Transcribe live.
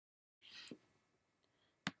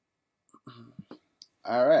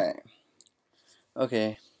All right.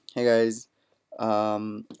 Okay. Hey guys.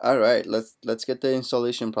 All right. Let's get the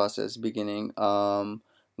installation process beginning. I'm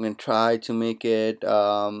gonna try to make it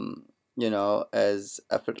as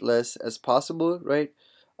effortless as possible, right?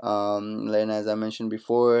 And as I mentioned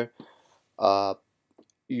before, uh,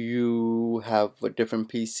 you have a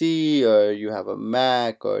different PC, or you have a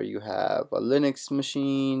Mac, or you have a Linux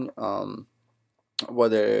machine.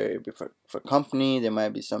 Whether it be for company, there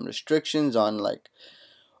might be some restrictions on like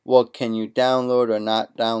what can you download or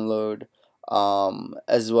not download,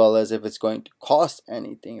 as well as if it's going to cost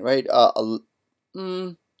anything, right?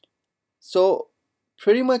 Mm, so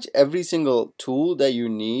pretty much every single tool that you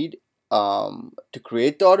need to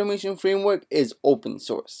create the automation framework is open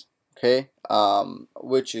source, okay?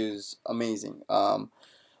 Which is amazing.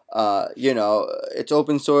 It's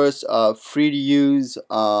open source, free to use,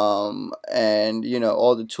 and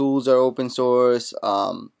all the tools are open source.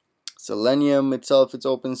 Selenium itself, it's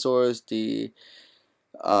open source. The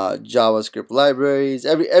JavaScript libraries,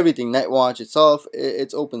 everything, Nightwatch itself,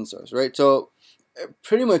 it's open source, right? So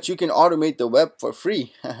pretty much you can automate the web for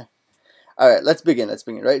free. All right, let's begin.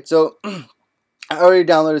 Right? So I already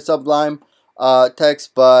downloaded Sublime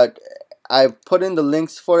text, but I put in the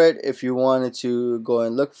links for it if you wanted to go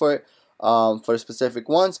and look for it, for specific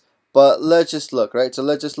ones. But let's just look, right? So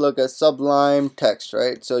let's just look at Sublime text,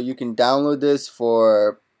 right? So you can download this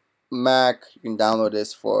for Mac. You can download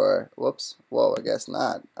this for, whoops, whoa, I guess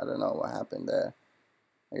not. I don't know what happened there.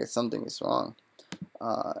 I guess something is wrong.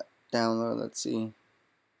 Uh, Download, let's see.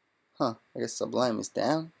 Huh, I guess Sublime is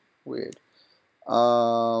down. Weird.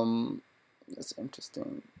 That's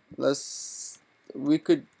interesting. We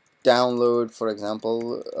could download, for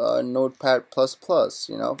example, Notepad++.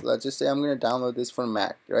 Let's just say I'm gonna download this for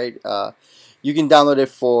Mac, right? You can download it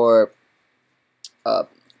for uh,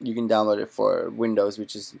 Windows,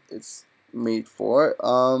 which is it's made for.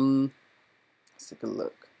 Let's take a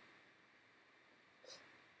look.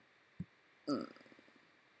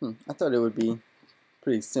 I thought it would be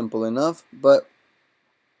pretty simple enough, but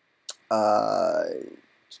uh,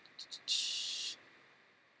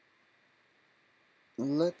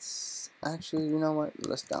 let's actually, you know what?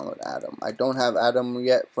 Let's download Atom. I don't have Atom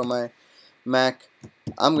yet for my Mac.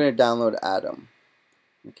 I'm gonna download Atom.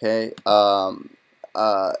 Okay.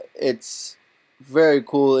 It's very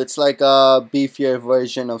cool. It's like a beefier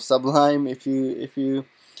version of Sublime. If you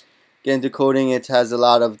get into coding, it has a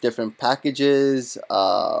lot of different packages.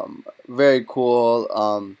 Very cool.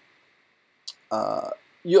 Uh,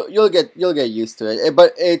 you'll get used to it.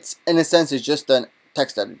 But it's, in a sense, it's just a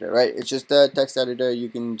text editor, right? It's just a text editor you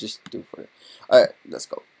can just do for it. All right, let's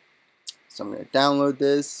go. So I'm gonna download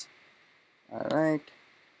this. All right.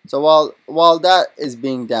 So while that is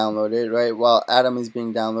being downloaded, right? While Atom is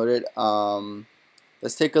being downloaded,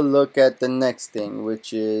 let's take a look at the next thing,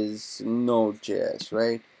 which is Node.js,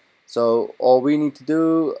 right? So all we need to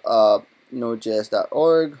do,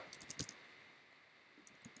 nodejs.org,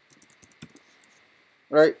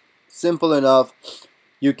 right? Simple enough.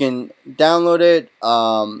 You can download it.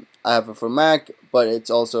 I have it for Mac, but it's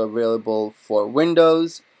also available for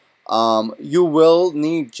Windows. You will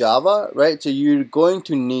need Java, right? So you're going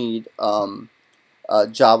to need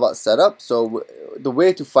Java setup. So the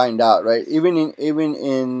way to find out, right? Even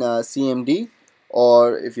in CMD,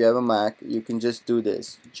 or if you have a Mac, you can just do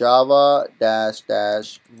this Java dash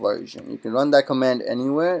dash version. You can run that command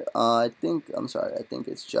anywhere. I think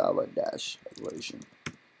it's Java dash version.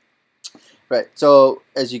 Right. So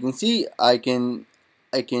as you can see, I can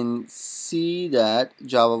see that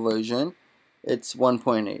Java version, it's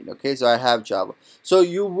 1.8. Okay, so I have Java. So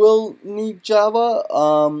you will need Java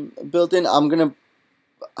built in. I'm gonna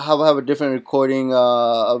have a different recording,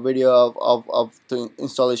 a video of the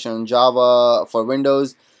installation on Java for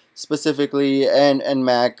Windows specifically, and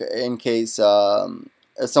Mac, in case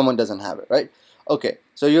someone doesn't have it, right? Okay,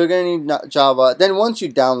 so you're gonna need Java. Then once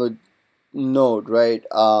you download Node, right?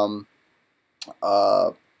 Uh,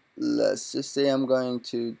 let's just say I'm going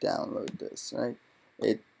to download this, right?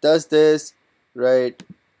 It does this, right?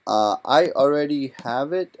 I already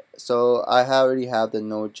have it, so I already have the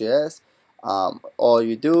Node.js. All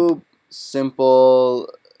you do, simple,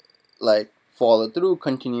 like follow through,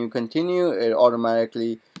 continue. It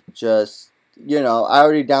automatically just, I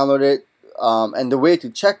already downloaded it. And the way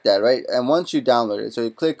to check that, right? And once you download it, so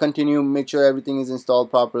you click continue, make sure everything is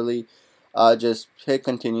installed properly. Just hit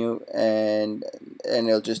continue, and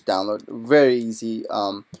it'll just download. Very easy,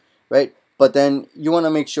 right? But then you want to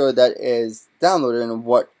make sure that is downloaded in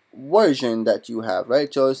what version that you have,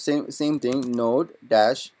 right? So same thing, node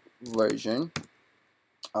dash version.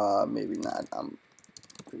 Maybe not. I'm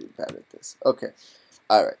pretty bad at this. Okay.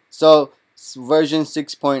 All right. So version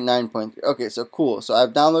 6.9.3. Okay, so cool. So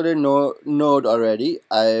I've downloaded Node already.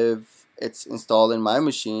 It's installed in my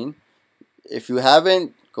machine. If you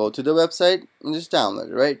haven't, go to the website and just download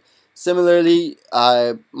it, right? Similarly,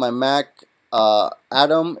 my Mac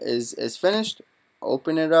Atom is finished.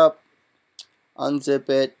 Open it up, unzip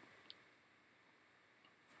it.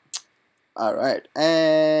 Alright,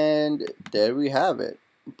 and there we have it.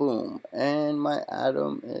 Boom, and my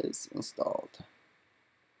Atom is installed.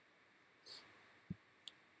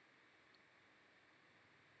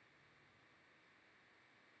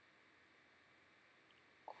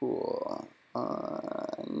 Cool.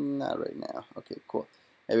 Not right now. Okay, cool.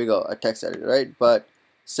 There we go, a text editor, right? But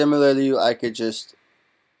similarly, I could just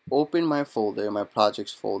open my folder, my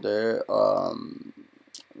projects folder.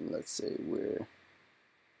 Let's say where.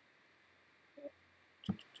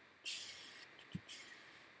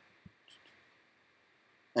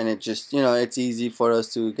 And it just, it's easy for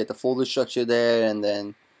us to get the folder structure there, and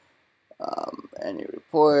then any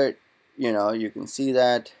report, you can see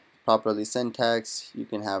that properly syntax. You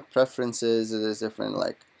can have preferences. There's different,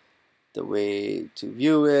 like, the way to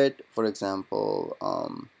view it. For example,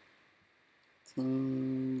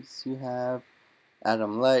 themes, you have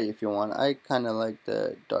Atom Light if you want. I kind of like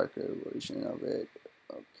the darker version of it.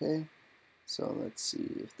 Okay, so let's see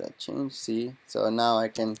if that changed. See, so now I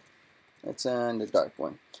can, let's on the dark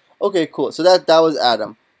one. Okay, cool. So that was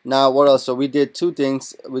Atom. Now what else? So we did two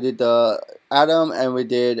things. We did the Atom and we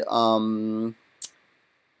did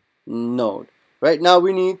Node. Right now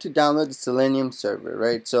we need to download the Selenium server,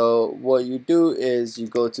 right? So what you do is you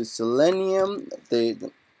go to Selenium, their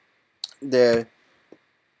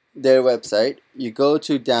website. You go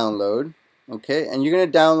to download, okay, and you're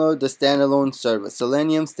gonna download the standalone server,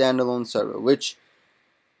 Selenium standalone server, which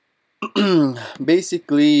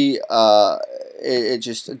basically it's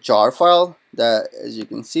just a jar file that, as you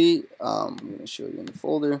can see, I'm gonna show you in the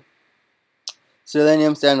folder.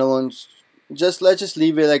 Selenium standalone. Let's just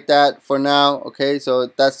leave it like that for now. Okay, so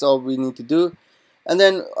that's all we need to do. And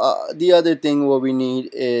then the other thing what we need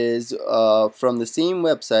is from the same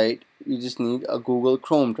website, you just need a Google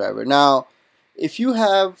Chrome driver. Now, if you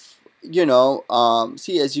have,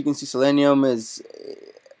 see, as you can see, Selenium it's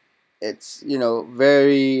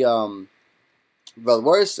very well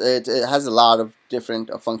versed. It has a lot of different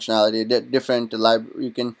functionality, different library.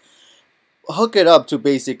 You can hook it up to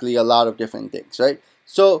basically a lot of different things, right?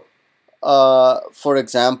 So for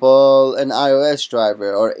example, an iOS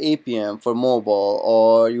driver or APM for mobile,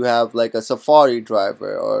 or you have like a Safari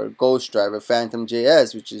driver or Ghost driver, Phantom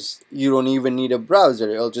JS, which is, you don't even need a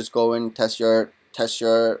browser. It'll just go and test your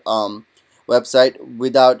website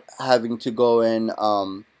without having to go and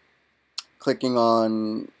clicking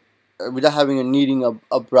on, without needing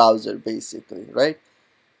a browser, basically, right?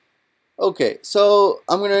 Okay, so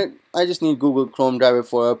I just need Google Chrome driver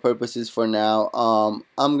for our purposes for now.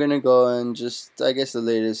 I'm gonna go and just, I guess, the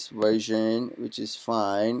latest version, which is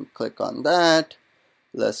fine. Click on that.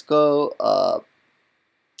 Let's go. I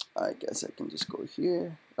guess I can just go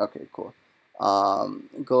here. Okay, cool.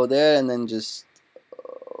 Go there and then just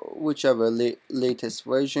whichever latest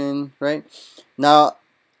version, right? Now,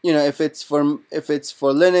 if it's for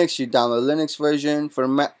Linux, you download Linux version.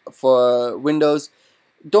 For Windows,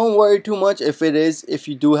 don't worry too much if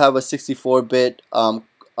you do have a 64-bit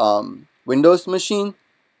Windows machine,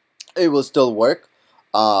 it will still work.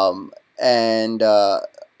 Yeah, I'm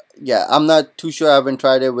not too sure. I haven't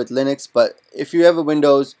tried it with Linux, but if you have a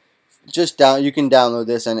Windows, you can download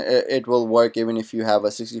this and it will work even if you have a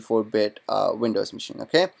 64-bit Windows machine.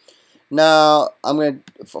 Okay. Now I'm gonna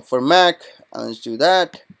for Mac. Let's do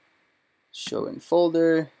that. Show in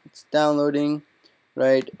folder. It's downloading.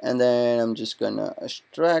 Right, and then I'm just gonna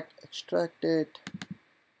extract it.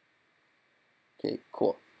 Okay,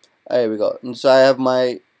 cool. There we go. And so I have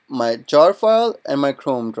my jar file and my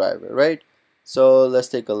Chrome driver, right? So let's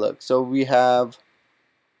take a look. So we got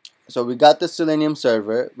the Selenium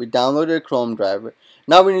server. We downloaded a Chrome driver.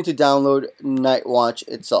 Now we need to download Nightwatch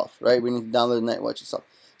itself, right? We need to download Nightwatch itself.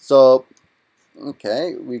 So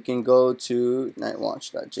okay, we can go to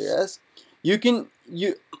nightwatch.js.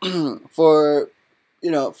 For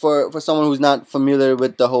someone who's not familiar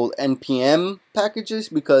with the whole npm packages,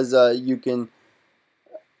 because you can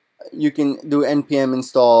do npm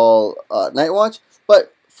install Nightwatch,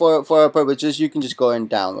 but for our purposes, you can just go and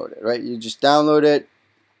download it, right? You just download it.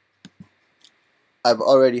 I've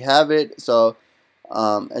already have it, so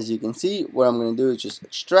as you can see, what I'm going to do is just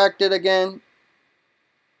extract it again.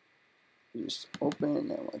 Just open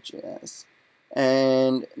Nightwatch.js,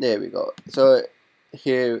 and there we go. So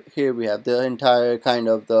here we have the entire kind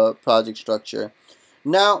of the project structure.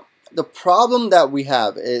 Now the problem that we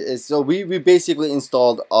have is so we basically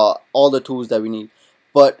installed all the tools that we need,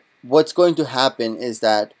 but what's going to happen is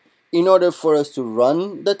that in order for us to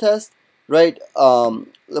run the test, right,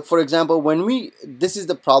 for example, when we this is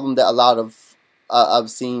the problem that a lot of I've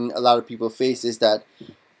seen a lot of people face, is that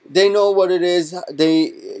they know what it is,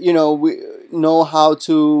 they we know how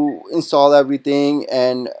to install everything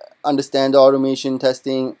and understand the automation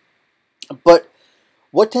testing, but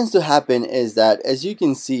what tends to happen is that, as you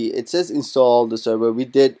can see, it says install the server. We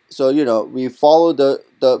did, so we follow the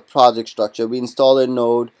project structure. We install a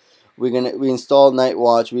node, we install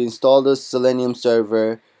Nightwatch, we install the Selenium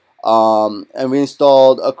server, and we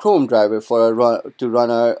installed a Chrome driver to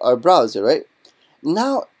run our browser, right?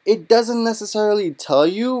 Now it doesn't necessarily tell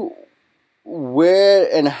you where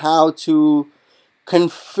and how to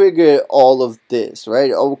configure all of this,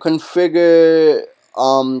 right? Or configure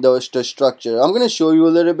the structure. I'm gonna show you a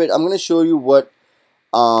little bit. I'm gonna show you what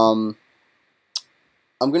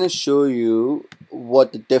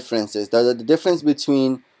the difference is. The difference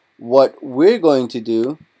between what we're going to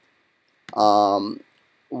do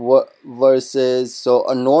what versus, so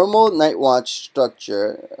a normal Nightwatch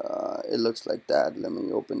structure, it looks like that. Let me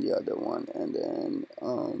open the other one, and then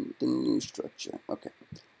the new structure. Okay,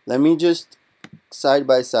 let me just side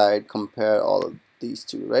by side compare all of these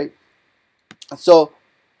two, right? So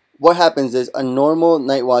what happens is, a normal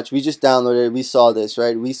Nightwatch, we just downloaded, we saw this,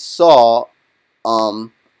 right? We saw the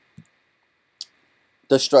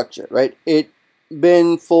structure, right?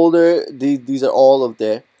 Bin folder, these are all of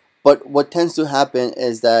there. But what tends to happen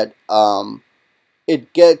is that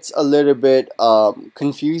it gets a little bit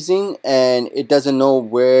confusing, and it doesn't know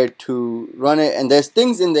where to run it, and there's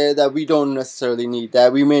things in there that we don't necessarily need,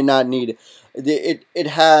 that we may not need. It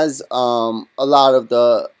has a lot of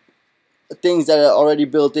the things that are already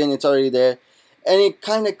built in, it's already there, and it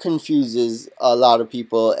kind of confuses a lot of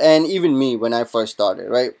people, and even me when I first started,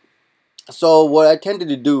 right? So what I tended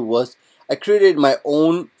to do was I created my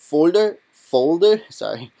own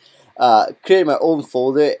created my own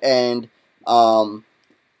folder, and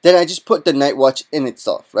then I just put the Nightwatch in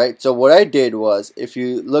itself, right? So what I did was, if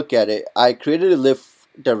you look at it, I created a lib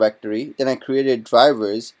directory, then I created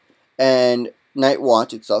drivers and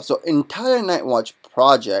Nightwatch itself. So entire Nightwatch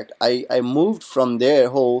project, I moved from their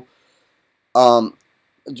whole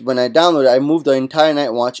when I downloaded, I moved the entire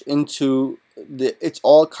Nightwatch into its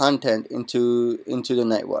all content into the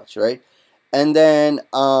Nightwatch, right? And then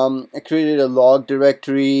I created a log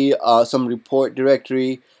directory, some report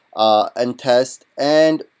directory, and test,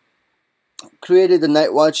 and created the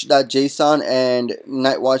nightwatch.json and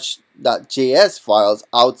nightwatch.js files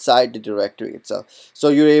outside the directory itself. So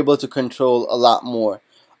you're able to control a lot more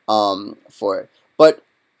for it. But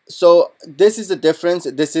so this is the difference.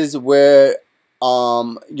 This is where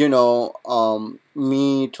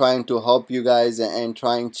me trying to help you guys and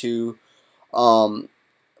trying to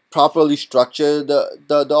properly structure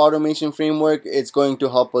the automation framework, it's going to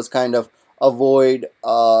help us kind of avoid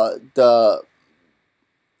all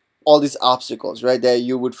these obstacles, right, that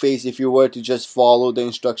you would face if you were to just follow the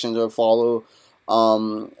instructions or follow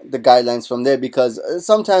the guidelines from there, because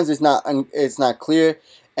sometimes it's not clear,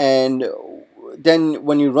 and then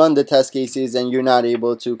when you run the test cases and you're not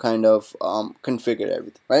able to kind of configure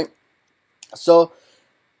everything, right? So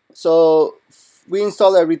we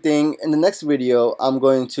install everything. In the next video, I'm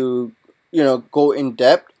going to go in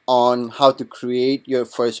depth on how to create your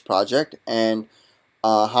first project, and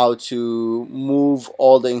how to move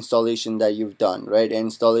all the installation that you've done, right?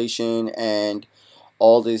 Installation and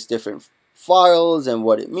all these different files and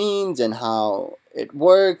what it means and how it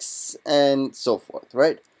works and so forth,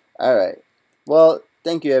 right? All right. Well,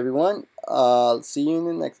 thank you everyone. I'll see you in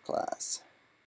the next class.